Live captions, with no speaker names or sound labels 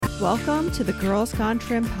Welcome to the Girls Gone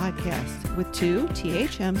Trim podcast with two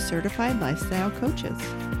THM certified lifestyle coaches.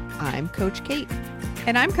 I'm Coach Kate.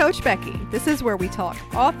 And I'm Coach Becky. This is where we talk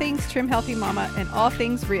all things Trim Healthy Mama and all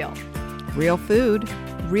things real. Real food,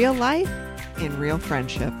 real life, and real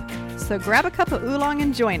friendship. So grab a cup of oolong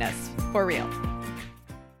and join us for real.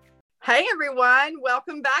 Hey everyone,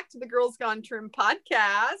 welcome back to the Girls Gone Trim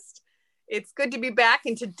podcast. It's good to be back,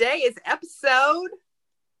 and today is episode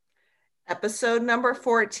number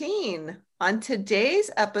 14. On today's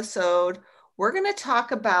episode, we're going to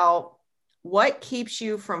talk about what keeps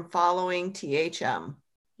you from following THM.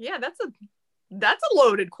 Yeah, that's a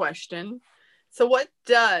loaded question. So what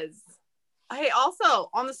does? Hey, also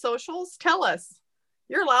on the socials, tell us.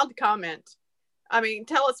 You're allowed to comment. I mean,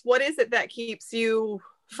 tell us, what is it that keeps you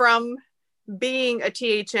from being a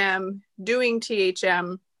THM, doing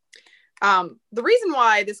THM? The reason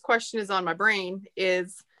why this question is on my brain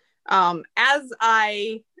is as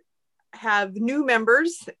I have new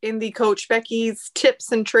members in the Coach Becky's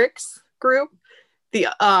Tips and Tricks group, the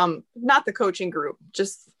not the coaching group,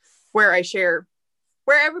 just where I share,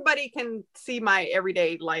 where everybody can see my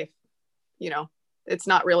everyday life. You know, it's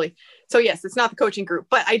not really, so yes, it's not the coaching group,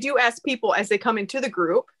 but I do ask people as they come into the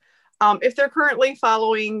group if they're currently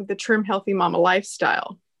following the Trim Healthy Mama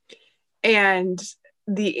lifestyle. And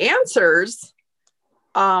the answers,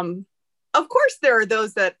 of course, there are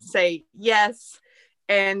those that say yes,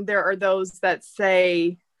 and there are those that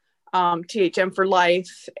say THM for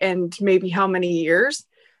life and maybe how many years.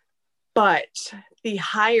 But the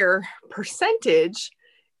higher percentage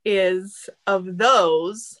is of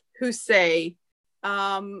those who say,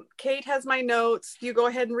 Kate has my notes. You go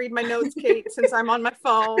ahead and read my notes, Kate, since I'm on my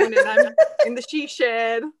phone and I'm in the she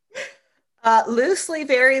shed. Loosely,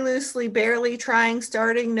 very loosely, barely, trying,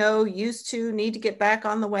 starting, no, used to, need to get back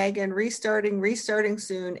on the wagon, restarting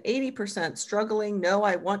soon, 80%, struggling, no,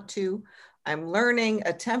 I want to, I'm learning,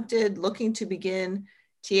 attempted, looking to begin,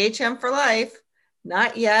 THM for life,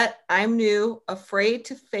 not yet, I'm new, afraid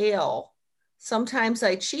to fail. Sometimes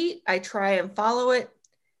I cheat, I try and follow it,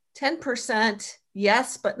 10%,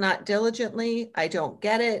 yes, but not diligently, I don't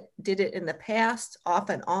get it, did it in the past, off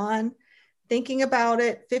and on. Thinking about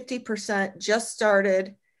it, 50% just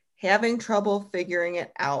started, having trouble figuring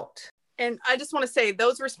it out. And I just want to say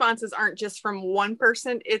those responses aren't just from one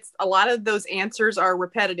person. It's a lot of those answers are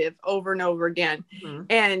repetitive over and over again. Mm-hmm.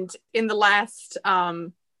 And in the last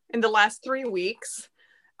 3 weeks,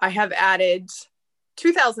 I have added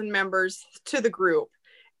 2,000 members to the group.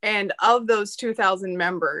 And of those 2,000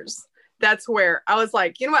 members, that's where I was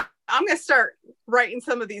like, you know what? I'm going to start writing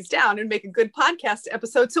some of these down and make a good podcast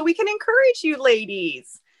episode so we can encourage you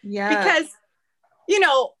ladies. Yeah. Because, you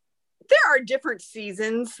know, there are different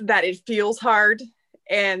seasons that it feels hard.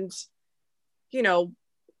 And, you know,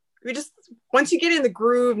 once you get in the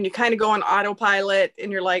groove and you kind of go on autopilot and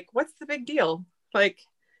you're like, what's the big deal? Like,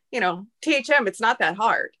 you know, THM, it's not that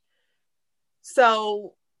hard.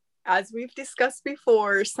 So as we've discussed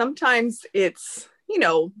before, sometimes it's, you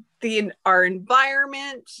know, our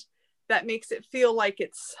environment that makes it feel like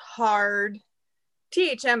it's hard.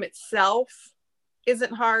 THM itself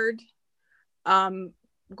isn't hard.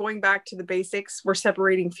 Going back to the basics, we're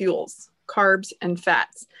separating fuels, carbs and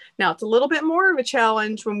fats. Now it's a little bit more of a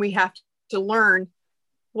challenge when we have to learn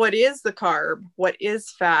what is the carb, what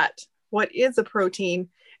is fat, what is a protein.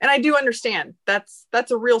 And I do understand that's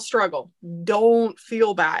a real struggle. Don't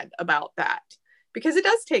feel bad about that because it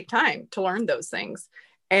does take time to learn those things.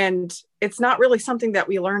 And it's not really something that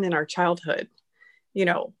we learn in our childhood. You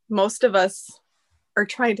know, most of us are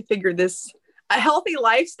trying to figure a healthy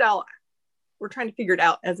lifestyle, we're trying to figure it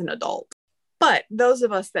out as an adult. But those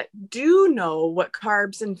of us that do know what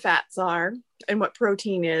carbs and fats are and what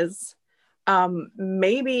protein is,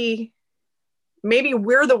 maybe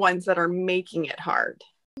we're the ones that are making it hard.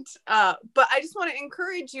 But I just want to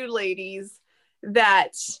encourage you ladies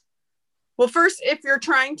that, well, first, if you're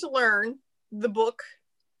trying to learn, the book,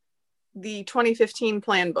 the 2015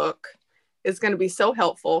 plan book is going to be so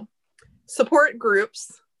helpful. Support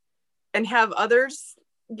groups and have others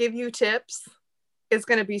give you tips is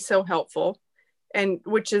going to be so helpful. And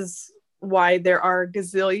which is why there are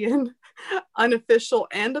gazillion unofficial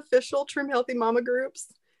and official Trim Healthy Mama groups,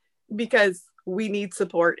 because we need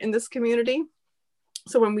support in this community.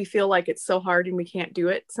 So when we feel like it's so hard and we can't do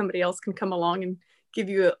it, somebody else can come along and give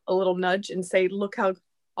you a little nudge and say, look how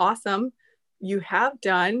awesome you have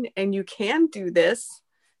done and you can do this.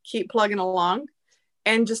 Keep plugging along.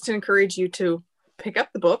 And just to encourage you to pick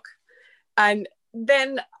up the book. And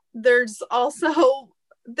then there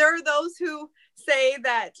are those who say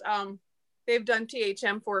that they've done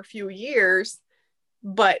THM for a few years,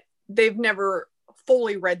 but they've never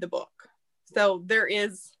fully read the book. So there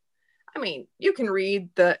is, I mean, you can read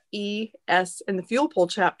the E, S, and the fuel pull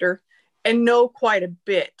chapter and know quite a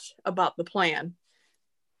bit about the plan.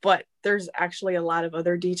 But there's actually a lot of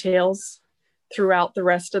other details throughout the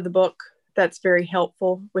rest of the book that's very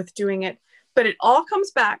helpful with doing it. But it all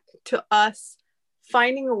comes back to us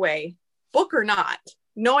finding a way, book or not,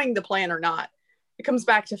 knowing the plan or not. It comes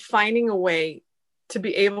back to finding a way to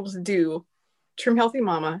be able to do Trim Healthy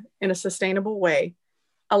Mama in a sustainable way,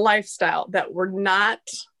 a lifestyle that we're not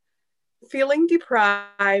feeling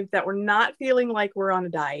deprived, that we're not feeling like we're on a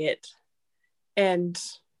diet. And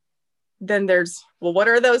then there's, well, what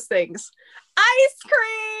are those things? Ice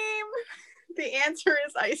cream! The answer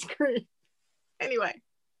is ice cream. Anyway,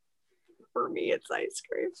 for me, it's ice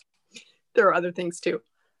cream. There are other things too.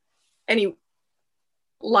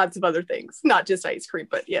 Lots of other things, not just ice cream,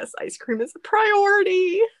 but yes, ice cream is a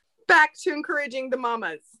priority. Back to encouraging the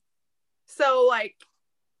mamas. So like,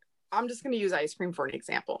 I'm just going to use ice cream for an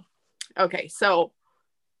example. Okay, so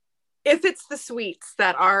if it's the sweets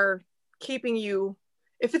that are keeping you,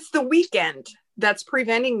 if it's the weekend that's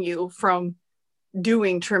preventing you from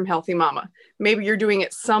doing Trim Healthy Mama, maybe you're doing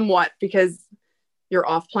it somewhat because you're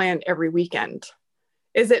off plan every weekend.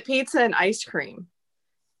 Is it pizza and ice cream?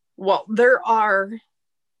 Well, there are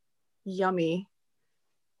yummy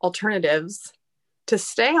alternatives to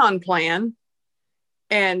stay on plan.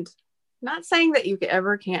 And not saying that you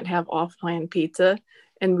ever can't have off-plan pizza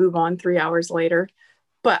and move on 3 hours later,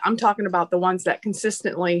 but I'm talking about the ones that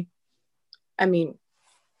consistently, I mean,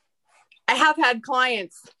 I have had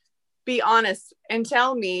clients be honest and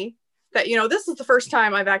tell me that, you know, this is the first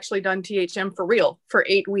time I've actually done THM for real for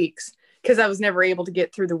 8 weeks because I was never able to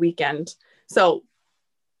get through the weekend. So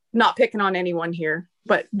not picking on anyone here,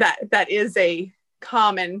 but that is a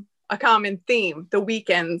common theme. The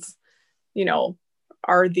weekends, you know,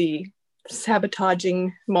 are the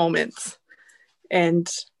sabotaging moments,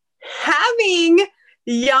 and having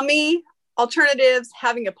yummy alternatives,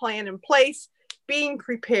 having a plan in place, being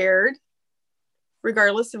prepared,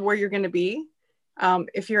 regardless of where you're going to be.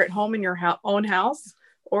 If you're at home in your own house,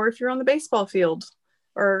 or if you're on the baseball field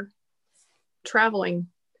or traveling,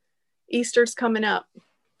 Easter's coming up.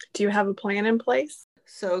 Do you have a plan in place?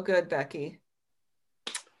 So good, Becky.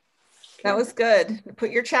 That was good. Put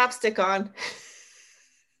your chapstick on.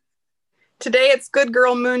 Today it's Good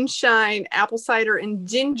Girl Moonshine, apple cider, and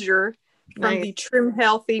ginger from the Trim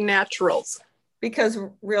Healthy Naturals. Because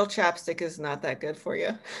real chapstick is not that good for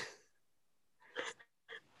you.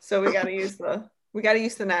 So we got to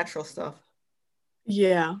use the natural stuff.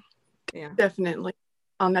 Yeah, definitely.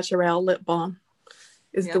 Au Naturel lip balm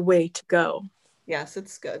is the way to go. Yes,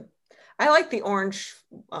 it's good. I like the orange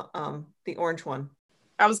one.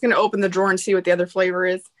 I was going to open the drawer and see what the other flavor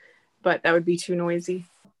is, but that would be too noisy.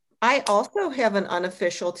 I also have an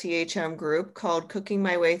unofficial THM group called Cooking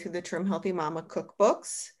My Way Through the Trim Healthy Mama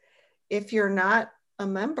Cookbooks. If you're not a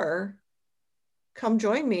member, come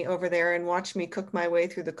join me over there and watch me cook my way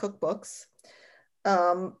through the cookbooks.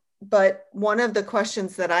 But one of the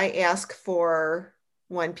questions that I ask for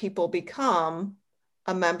when people become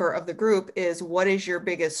a member of the group is, what is your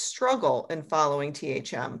biggest struggle in following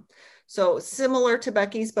THM? So similar to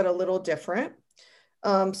Becky's, but a little different.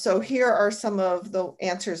 So here are some of the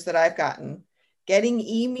answers that I've gotten. Getting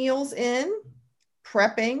e-meals in,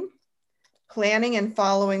 prepping, planning and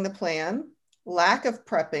following the plan, lack of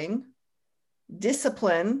prepping,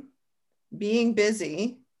 discipline, being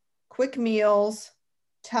busy, quick meals,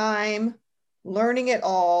 time, learning it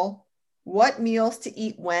all, what meals to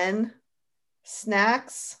eat when,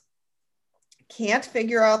 snacks, can't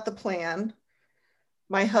figure out the plan,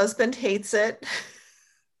 my husband hates it.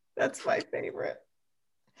 That's my favorite.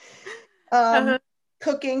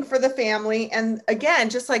 Cooking for the family. And again,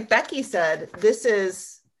 just like Becky said, this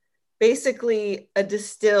is basically a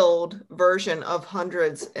distilled version of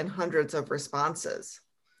hundreds and hundreds of responses.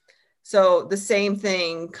 So the same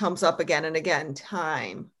thing comes up again and again: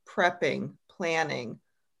 time, prepping, planning,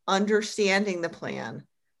 understanding the plan,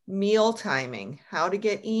 meal timing, how to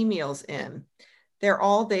get e-meals in. They're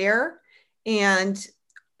all there. And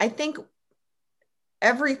I think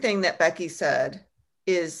everything that Becky said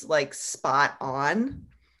is like spot on.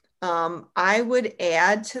 I would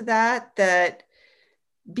add to that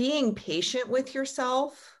being patient with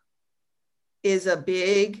yourself is a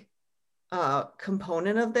big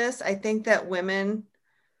component of this. I think that women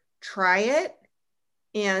try it,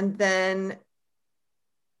 and then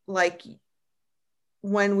like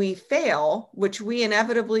when we fail, which we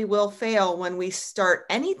inevitably will fail when we start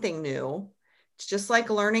anything new, it's just like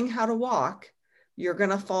learning how to walk. You're going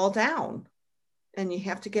to fall down and you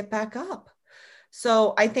have to get back up.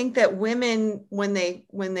 So I think that women, when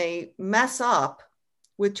they mess up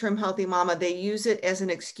with Trim Healthy Mama, they use it as an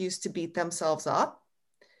excuse to beat themselves up.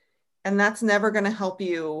 And that's never going to help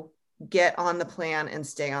you get on the plan and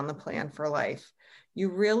stay on the plan for life. You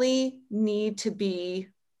really need to be,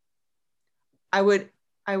 I would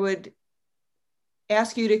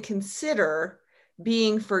ask you to consider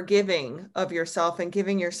being forgiving of yourself and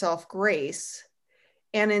giving yourself grace.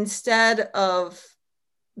 And instead of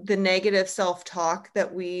the negative self-talk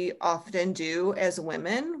that we often do as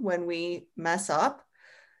women when we mess up,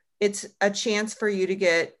 it's a chance for you to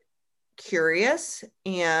get curious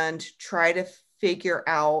and try to figure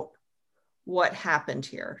out what happened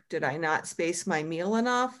here. Did I not space my meal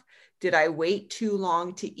enough? Did I wait too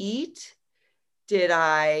long to eat? Did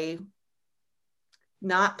I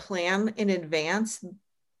not plan in advance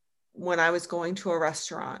when I was going to a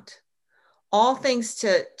restaurant? All things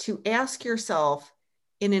to ask yourself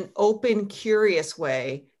in an open, curious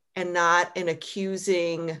way and not an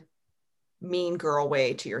accusing, mean girl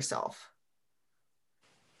way to yourself.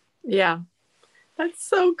 Yeah, that's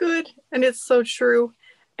so good. And it's so true.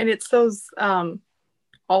 And it's those all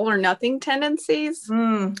or nothing tendencies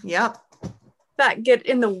Yep. that get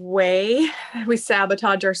in the way. We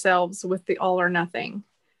sabotage ourselves with the all or nothing.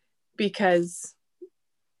 Because,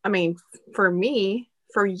 I mean, for me,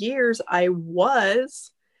 for years, I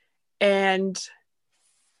was, and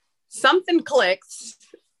something clicked.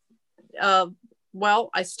 Well,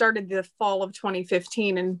 I started the fall of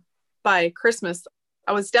 2015, and by Christmas,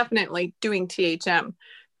 I was definitely doing THM,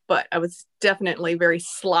 but I was definitely very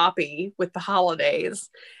sloppy with the holidays.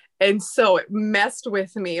 And so it messed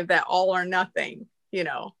with me of that all or nothing, you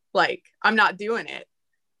know, like I'm not doing it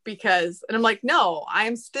because, and I'm like, no,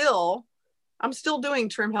 I'm still doing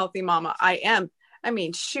Trim Healthy Mama. I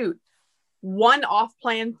mean, shoot, one off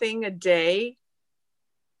plan thing a day,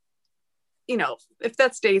 you know, if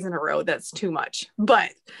that's days in a row, that's too much.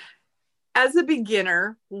 But as a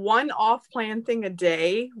beginner, one off plan thing a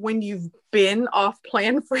day when you've been off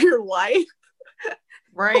plan for your life,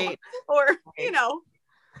 right? or you know,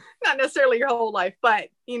 not necessarily your whole life, but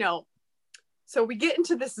you know, so we get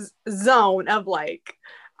into this zone of like,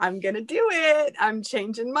 I'm going to do it. I'm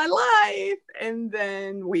changing my life. And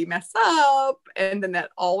then we mess up. And then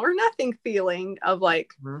that all or nothing feeling of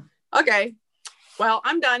like, okay, well,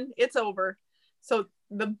 I'm done. It's over. So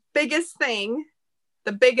the biggest thing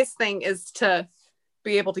is to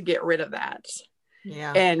be able to get rid of that.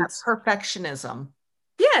 Yeah. And that's perfectionism.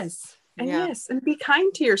 Yes. And yes. And be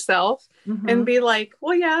kind to yourself and be like,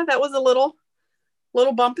 well, yeah, that was a little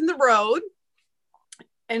bump in the road.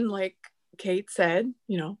 And like Kate said,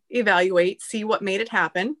 you know, evaluate, see what made it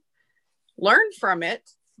happen, learn from it.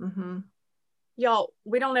 Y'all,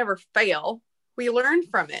 we don't ever fail. We learn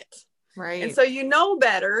from it. Right. And so you know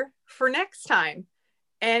better for next time.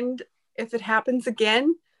 And if it happens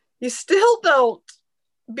again, you still don't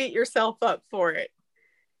beat yourself up for it.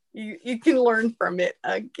 You can learn from it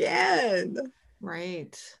again.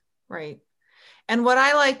 Right. Right. And what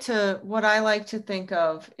I like to think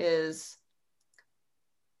of is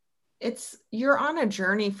you're on a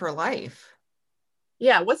journey for life.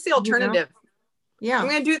 Yeah. What's the alternative? You know? Yeah. I'm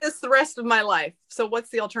going to do this the rest of my life. So what's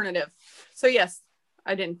the alternative? So yes,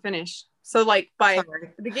 I didn't finish. So like by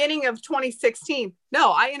the beginning of 2016,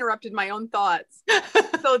 no, I interrupted my own thoughts.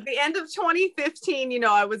 So at the end of 2015, you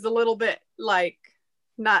know, I was a little bit like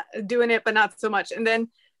not doing it, but not so much. And then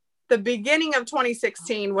the beginning of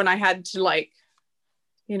 2016, when I had to like,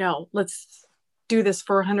 you know, let's do this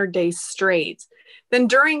for 100 days straight. Then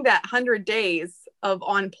during that 100 days of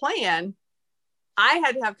on plan, I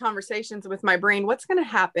had to have conversations with my brain. What's going to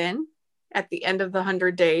happen at the end of the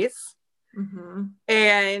 100 days?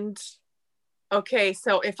 And okay,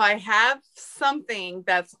 so if I have something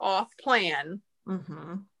that's off plan,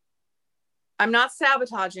 I'm not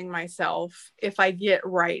sabotaging myself if I get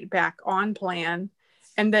right back on plan.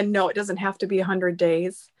 And then no, it doesn't have to be 100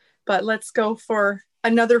 days, but let's go for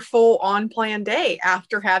another full on plan day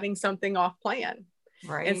after having something off plan.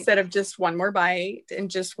 Right. Instead of just one more bite and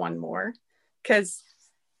just one more. Because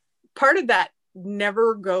part of that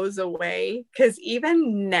never goes away. Because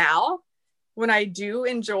even now, when I do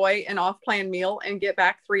enjoy an off-plan meal and get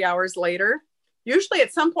back 3 hours later, usually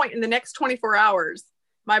at some point in the next 24 hours,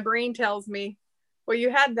 my brain tells me, well,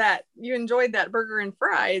 you enjoyed that burger and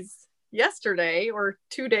fries yesterday or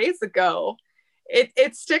 2 days ago.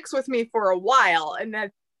 It sticks with me for a while. And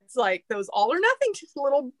that's like those all or nothing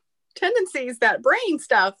little tendencies, that brain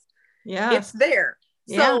stuff. Yeah, it's there.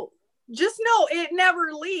 Yeah. So just know it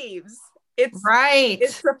never leaves. It's right.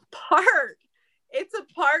 It's a part. It's a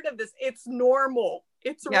part of this. It's normal.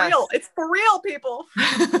 It's real. It's for real, people.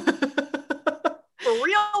 For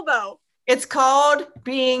real though. It's called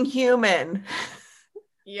being human.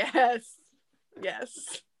 Yes.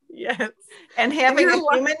 And having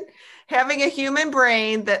a human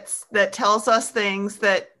brain that tells us things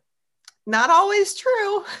that not always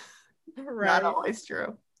true. Right. Not always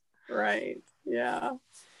true. Right. Yeah.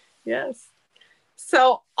 Yes.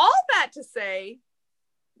 So all that to say,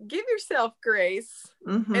 give yourself grace,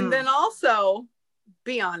 and then also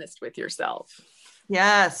be honest with yourself.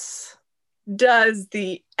 Yes. Does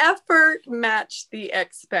the effort match the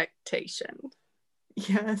expectation?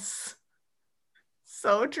 Yes.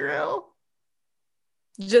 So true.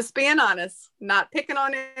 Just being honest, not picking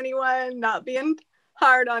on anyone, not being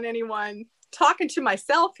hard on anyone, talking to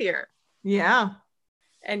myself here. Yeah.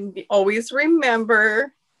 And always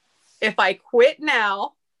remember, if I quit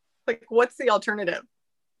now, like, what's the alternative?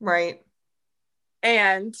 Right.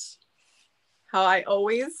 And how I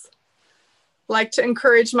always like to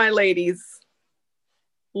encourage my ladies,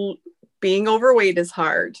 being overweight is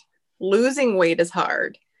hard. Losing weight is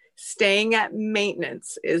hard. Staying at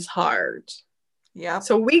maintenance is hard. Yeah.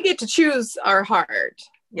 So we get to choose our hard.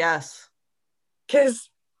 Yes. Because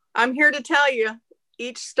I'm here to tell you,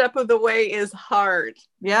 each step of the way is hard.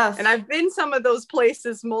 Yes. And I've been some of those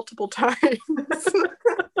places multiple times.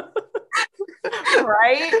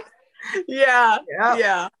 Right? Yeah.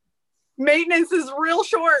 Maintenance is real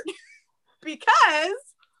short because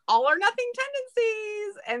all or nothing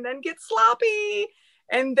tendencies, and then get sloppy,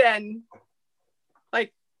 and then,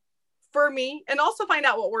 like, for me, and also find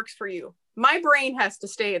out what works for you. My brain has to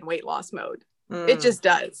stay in weight loss mode. It just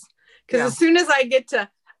does. Because as soon as I get to,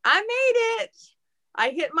 I made it, I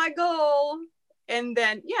hit my goal, and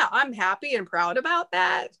then, yeah, I'm happy and proud about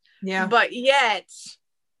that. Yeah. But yet,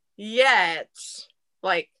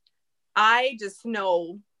 like, I just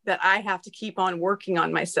know that I have to keep on working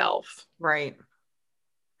on myself. Right.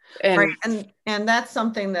 And, right. And that's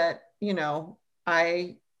something that,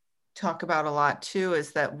 I talk about a lot too,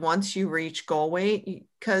 is that once you reach goal weight,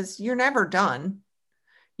 because you're never done,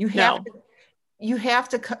 you have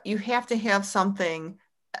to have something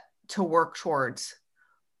to work towards,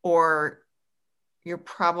 or you're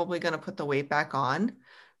probably going to put the weight back on.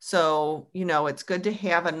 So, it's good to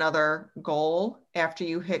have another goal after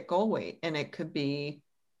you hit goal weight. And it could be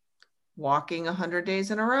walking 100 days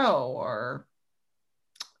in a row, or,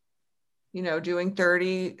 doing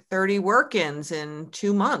 30 work-ins in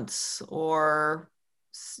 2 months, or,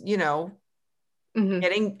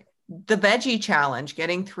 getting the veggie challenge,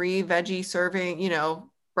 getting 3 veggie serving,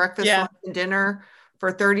 breakfast, lunch, and dinner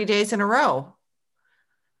for 30 days in a row.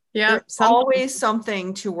 Yeah. There's always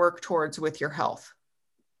something to work towards with your health.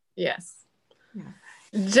 Yes. Yeah.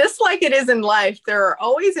 Just like it is in life, there are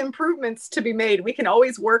always improvements to be made. We can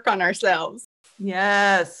always work on ourselves.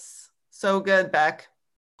 Yes. So good, Beck.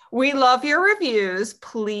 We love your reviews.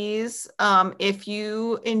 Please, if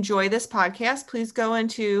you enjoy this podcast, please go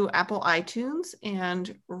into Apple iTunes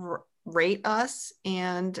and rate us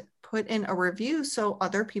and put in a review so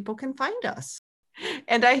other people can find us.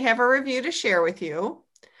 And I have a review to share with you.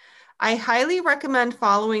 I highly recommend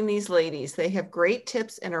following these ladies. They have great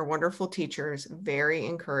tips and are wonderful teachers. Very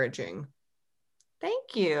encouraging.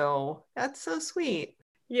 Thank you. That's so sweet.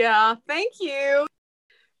 Yeah, thank you.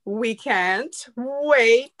 We can't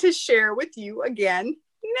wait to share with you again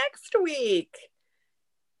next week.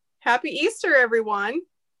 Happy Easter, everyone.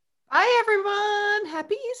 Bye, everyone.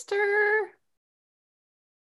 Happy Easter.